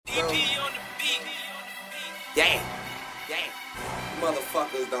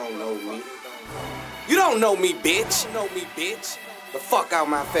Motherfuckers don't know me. You don't know me, bitch. You know me, bitch. The fuck out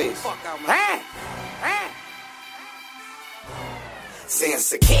my face. Huh?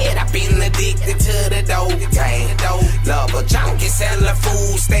 Since a kid, I've been addicted to the dope game. Love a junkie, seller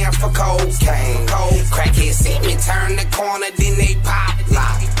food stamps for cocaine. Crackhead see me turn the corner, then they pop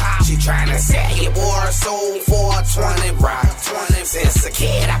lock. She tryna sell you boy a soul for a 20 rock. Since a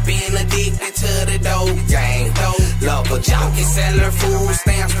kid, I've been addicted to the dope game. Love a junkie, seller food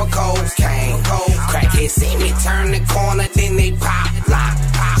stamps for cocaine. Crackhead see me turn the corner, then they pop lock.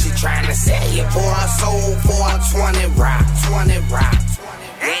 She tryna sell you boy a soul for a 20 rock. 20 rock.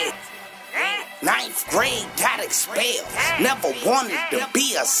 Ninth grade got expelled. Never wanted to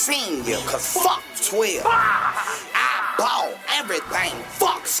be a senior, cause fuck 12. I bought everything,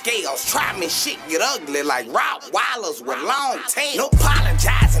 fuck scales. Try me, shit get ugly like Rottweilers with long tails. No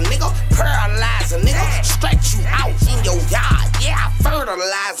apologizing, nigga, paralyze a nigga. Stretch you out in your yard, yeah, I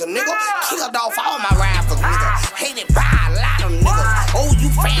fertilize a nigga. Killed off all my rivals, nigga. Hated by a lot of niggas. Oh, you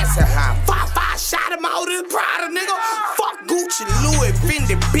fancy, huh? 5-5 shot him out in Prada, nigga. Fuck Gucci, Louis,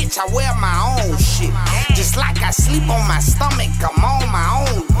 Fendi, bitch, I wear my own shit. Just like I sleep on my stomach, I'm on my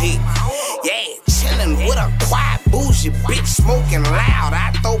own dick. Yeah, chillin' with a quiet bougie bitch, smoking loud.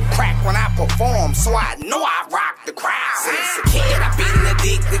 I throw crack when I perform, so I know I rock the crowd. Since a kid, I've been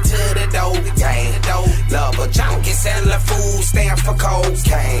addicted to the dope game. Love a junkie, seller food stamps for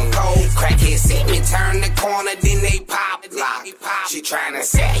cocaine. Crackhead see me turn the corner, then they pop lock. She tryna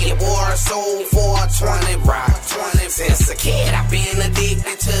sell you boy a soul for a 20 rock. Since a kid, I've been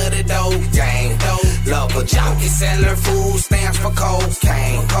addicted to the dope game. Love a junkie, seller food stamps for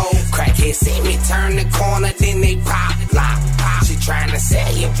cocaine. Crackhead see me turn the corner, then they pop lock. She tryna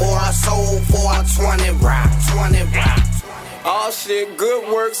sell you boy a soul for a 20 rock. 20 rock. Oh shit,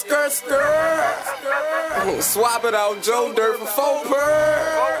 good work, skirt. Swap it out, Joe Dirt for 4 per.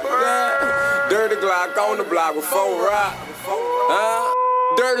 Yeah. Dirty Glock on the block with 4 rock.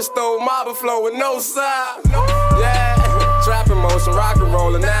 Dirty stole mobber flow with no side. Yeah, trapping motion, rock and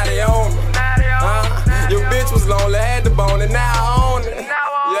rollin', now they own me. Your bitch was lonely, had the bone, and now I own it.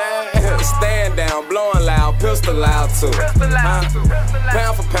 Yeah, stand down, blowing loud, pistol loud too.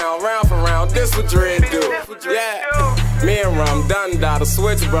 Pound for pound, round for round, this what Dread do. Yeah, me and Rum, Dundada, the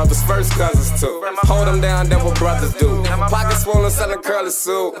Switch brothers, first cousins too. Hold them down, that what brothers do. Pocket swollen, selling curly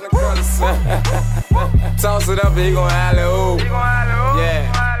suit. Toss it up and he gon' alley-oop.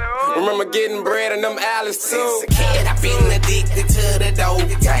 Yeah. Remember getting bread in them alleys too. Since a kid, I've been addicted to the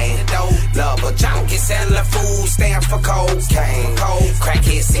dope game. Love a junkie, seller food stamps for cocaine.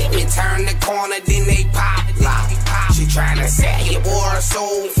 Crackhead see me turn the corner, then they pop lock. She tryna sell you boy a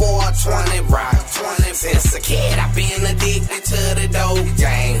soul for a 20 rock. Since a kid, I've been addicted to the dope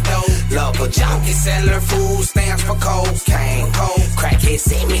game. Love a junkie, seller food stamps for cocaine. Crackhead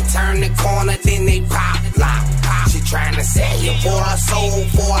see me turn the corner, then they pop lock. She tryna sell you boy a soul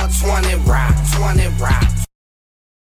for a 20 rock. 20 rock.